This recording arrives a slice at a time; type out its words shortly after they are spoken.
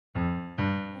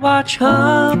Watch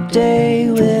Hump Day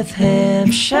with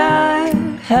Hampshire.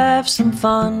 Have some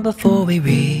fun before we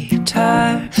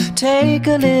retire. Take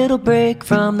a little break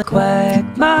from the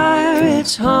quagmire.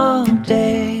 It's Hump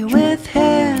Day with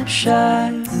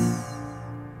Hampshire.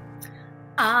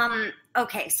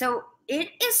 Okay, so it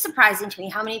is surprising to me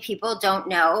how many people don't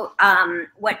know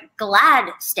what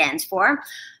GLAAD stands for.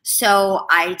 So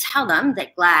I tell them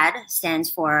that GLAAD stands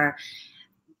for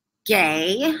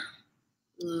gay,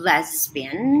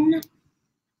 lesbian,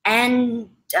 and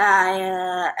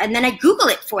then I Google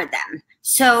it for them.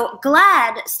 So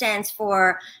GLAAD stands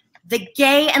for the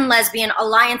Gay and Lesbian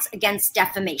Alliance Against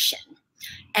Defamation.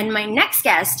 And my next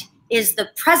guest is the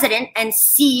president and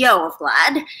CEO of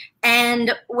GLAAD.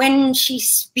 And when she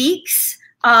speaks,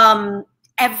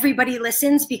 everybody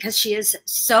listens because she is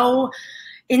so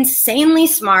insanely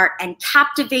smart and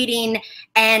captivating.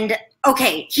 And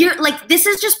okay, here, like, this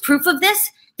is just proof of this.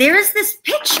 There is this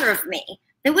picture of me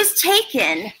that was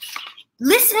taken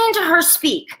listening to her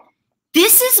speak.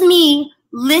 This is me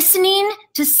listening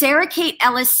to Sarah Kate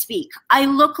Ellis speak. I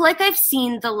look like I've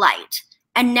seen the light.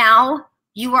 And now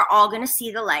you are all going to see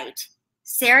the light.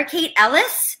 Sarah Kate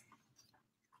Ellis.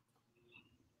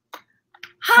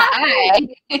 Hi.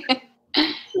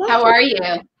 How are you?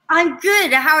 I'm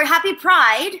good. Happy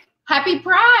Pride. Happy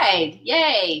Pride.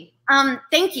 Yay.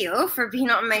 Thank you for being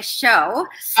on my show.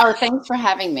 Oh, thanks for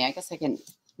having me. I guess I can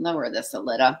lower this a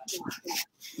little.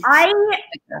 A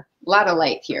lot of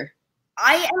light here.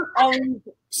 I am always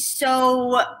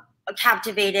so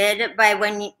captivated by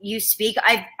when you speak.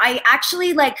 I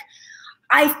actually, like,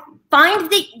 I find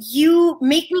that you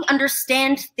make me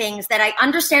understand things that I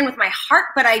understand with my heart,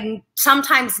 but I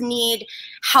sometimes need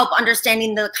help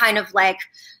understanding the kind of, like,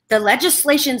 the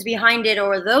legislations behind it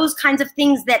or those kinds of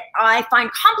things that I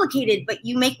find complicated, but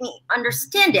you make me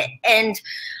understand it. And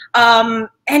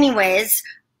anyways,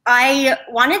 I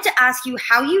wanted to ask you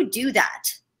how you do that.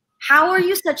 How are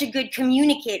you such a good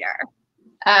communicator?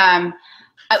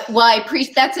 Well,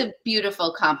 that's a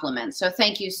beautiful compliment. So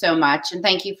thank you so much. And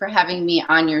thank you for having me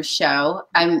on your show.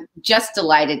 I'm just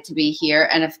delighted to be here.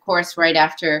 And of course, right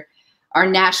after our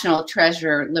national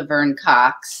treasure, Laverne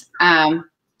Cox.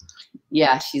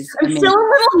 Yeah, she's amazing. I'm still a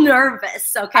little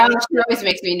nervous, okay? She always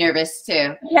makes me nervous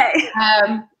too. Okay.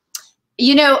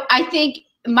 You know, I think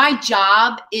my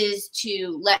job is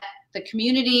to let the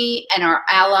community and our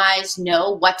allies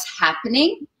know what's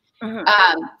happening.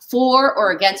 For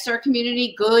or against our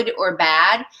community, good or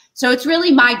bad. So it's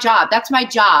really my job. That's my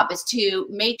job, is to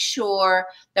make sure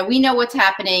that we know what's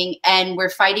happening and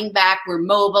we're fighting back, we're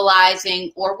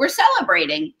mobilizing, or we're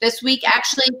celebrating. This week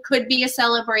actually could be a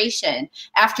celebration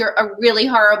after a really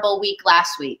horrible week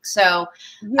last week. So,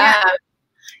 yeah.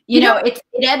 You know, it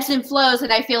ebbs and flows,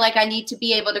 and I feel like I need to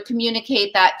be able to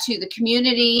communicate that to the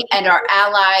community and our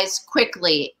allies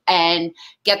quickly and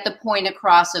get the point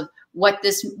across of what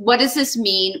does this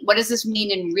mean? What does this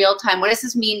mean in real time? What does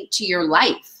this mean to your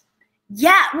life?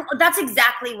 Yeah, that's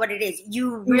exactly what it is.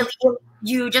 You really,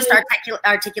 you just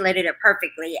articulated it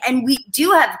perfectly. And we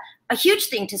do have a huge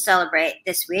thing to celebrate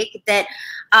this week, that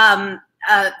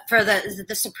for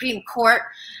the Supreme Court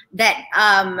that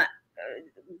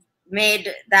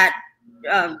made that,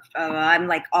 I'm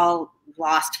like all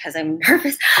lost because I'm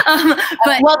nervous.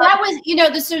 But well, that was, you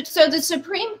know, so the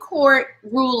Supreme Court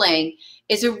ruling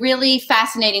is a really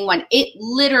fascinating one. It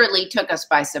literally took us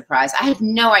by surprise. I had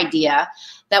no idea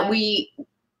that you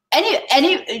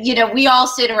know, we all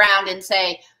sit around and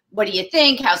say, what do you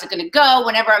think? How's it going to go?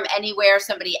 Whenever I'm anywhere,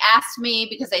 somebody asks me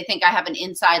because they think I have an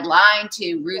inside line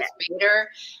to Ruth Bader,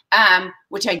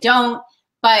 which I don't.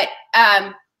 But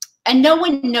and no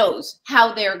one knows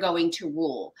how they're going to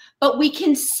rule. But we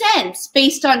can sense,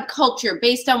 based on culture,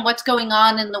 based on what's going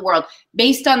on in the world,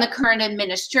 based on the current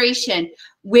administration,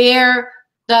 where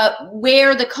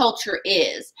the culture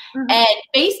is. And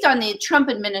based on the Trump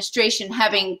administration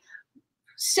having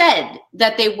said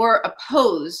that they were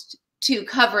opposed to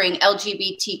covering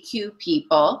LGBTQ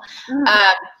people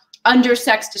under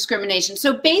sex discrimination.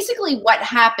 So basically what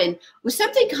happened was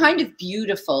something kind of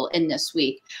beautiful in this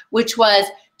week, which was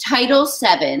Title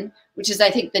VII, which is, I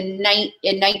think, in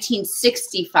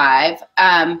 1965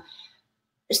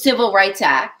 Civil Rights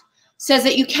Act, says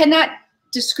that you cannot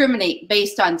discriminate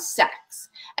based on sex.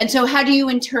 And so how do you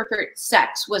interpret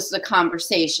sex was the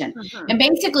conversation. And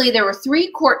basically there were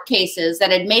 3 court cases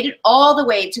that had made it all the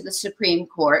way to the Supreme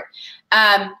Court.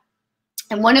 And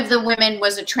one of the women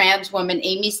was a trans woman,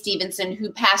 Amy Stevenson,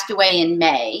 who passed away in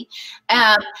May.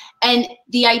 And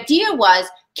the idea was,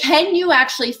 can you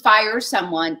actually fire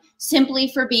someone simply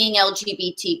for being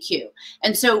LGBTQ?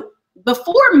 And so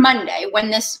before Monday, when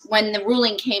the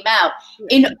ruling came out,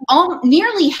 in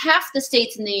nearly half the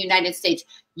states in the United States,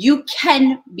 you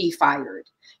can be fired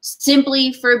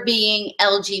simply for being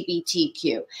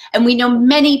LGBTQ. And we know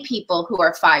many people who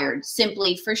are fired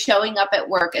simply for showing up at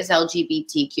work as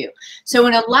LGBTQ. So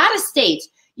in a lot of states,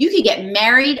 you could get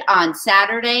married on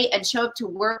Saturday and show up to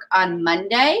work on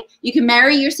Monday. You can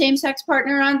marry your same-sex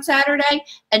partner on Saturday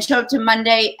and show up to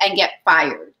Monday and get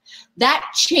fired. That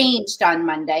changed on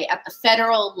Monday at the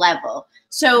federal level.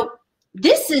 So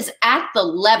this is at the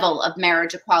level of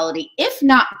marriage equality, if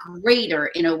not greater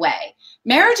in a way.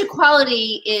 Marriage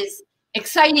equality is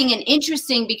exciting and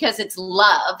interesting because it's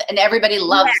love and everybody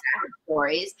loves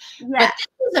stories. But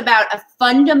this is about a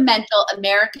fundamental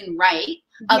American right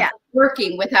of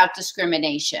working without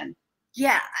discrimination.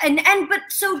 Yeah, but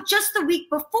so just the week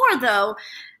before though,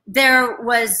 there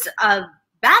was a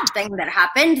bad thing that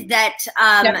happened that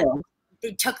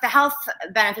they took the health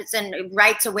benefits and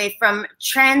rights away from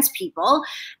trans people.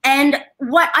 And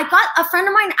what I got, a friend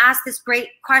of mine asked this great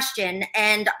question,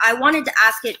 and I wanted to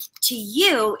ask it to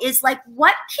you, is like,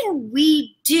 what can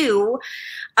we do?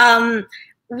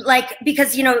 Like,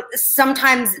 because, you know,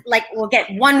 sometimes like we'll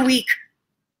get 1 week,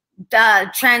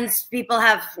 trans people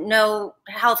have no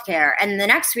health care, and the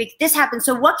next week this happens.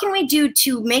 So what can we do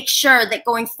to make sure that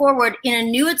going forward in a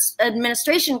new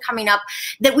administration coming up,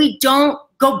 that we don't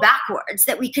go backwards,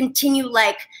 that we continue?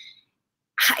 Like,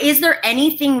 is there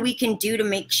anything we can do to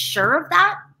make sure of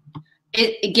that?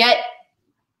 Get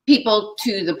people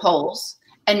to the polls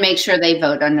and make sure they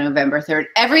vote on November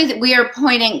 3rd. We are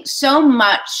pointing so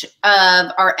much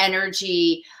of our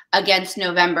energy against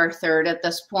November 3rd at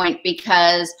this point,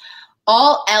 because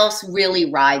all else really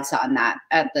rides on that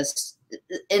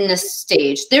in this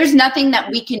stage. There's nothing that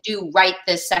we can do right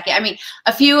this second. I mean,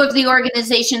 a few of the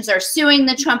organizations are suing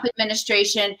the Trump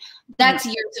administration. That's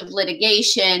years of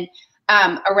litigation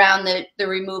around the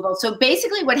removal. So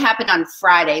basically what happened on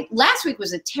Friday, last week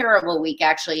was a terrible week,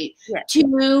 actually.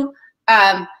 Two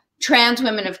trans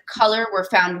women of color were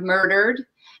found murdered.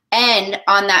 And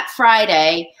on that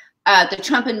Friday, the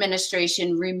Trump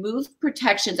administration removed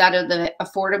protections out of the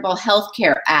Affordable Health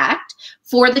Care Act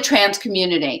for the trans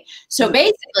community. So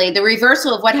basically, the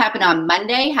reversal of what happened on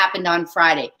Monday happened on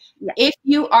Friday. If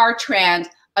you are trans,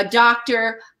 a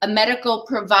doctor, a medical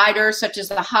provider, such as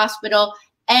the hospital,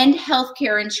 and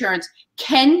healthcare insurance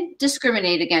can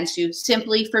discriminate against you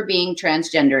simply for being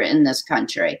transgender in this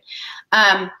country.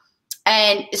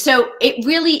 And so it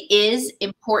really is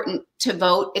important to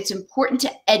vote. It's important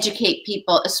to educate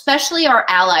people, especially our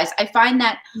allies. I find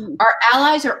that our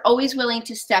allies are always willing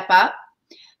to step up.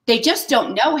 They just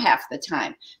don't know half the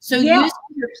time. So using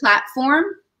your platform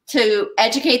to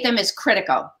educate them is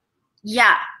critical.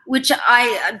 Yeah, which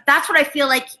that's what I feel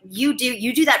like you do.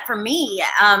 You do that for me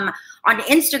on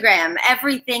Instagram,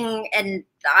 everything. And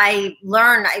I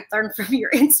learn from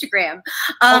your Instagram.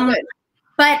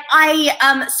 But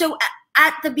so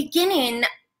at the beginning,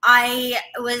 I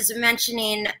was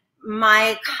mentioning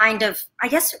my kind of, I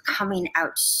guess, coming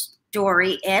out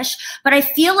story-ish, but I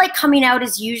feel like coming out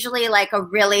is usually like a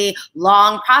really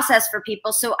long process for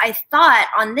people. So I thought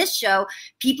on this show,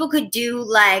 people could do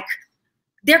like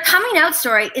their coming out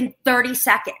story in 30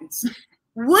 seconds.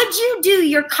 Would you do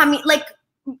your coming, like,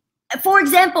 for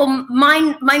example,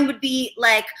 mine would be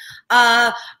like,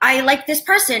 I like this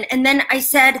person, and then I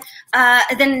said,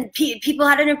 then people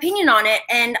had an opinion on it,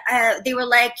 and they were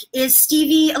like, is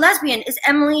Stevie a lesbian? Is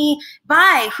Emily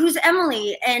bi? Who's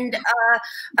Emily? And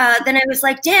then I was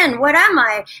like, Dan, what am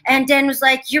I? And Dan was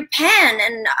like, you're pan,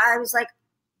 and I was like,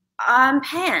 I'm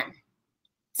pan.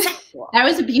 That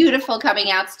was a beautiful coming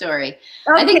out story.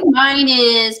 Okay. I think mine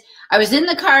is, I was in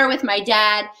the car with my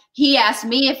dad. He asked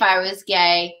me if I was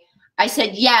gay. I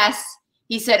said, yes.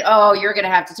 He said, oh, you're going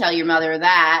to have to tell your mother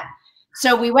that.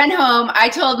 So we went home. I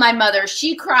told my mother.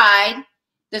 She cried.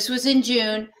 This was in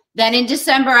June. Then in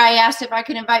December, I asked if I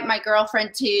could invite my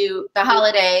girlfriend to the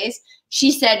holidays.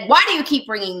 She said, why do you keep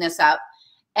bringing this up?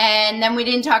 And then we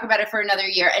didn't talk about it for another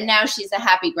year. And now she's a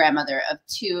happy grandmother of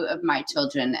 2 of my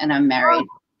children, and I'm married.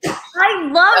 I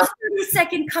love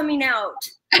 30-second coming out.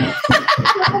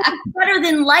 Better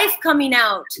than life coming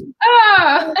out.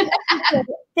 Oh.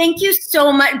 Thank you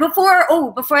so much. Before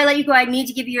I let you go, I need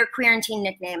to give you your quarantine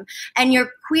nickname. And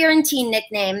your quarantine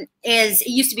nickname is, it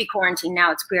used to be quarantine,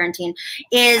 now it's quarantine,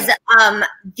 is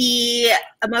the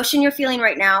emotion you're feeling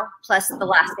right now plus the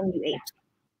last thing you ate.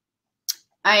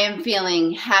 I am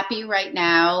feeling happy right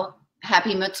now.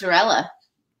 Happy mozzarella.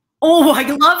 Oh, I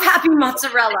love happy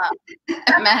mozzarella.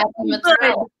 I'm a happy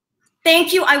mozzarella.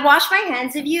 Thank you. I wash my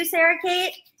hands of you, Sarah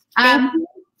Kate.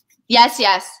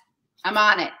 Yes. I'm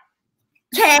on it.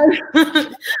 Okay.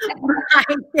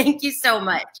 Bye. Thank you so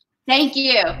much. Thank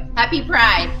you. Happy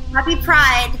Pride. Happy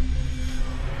Pride.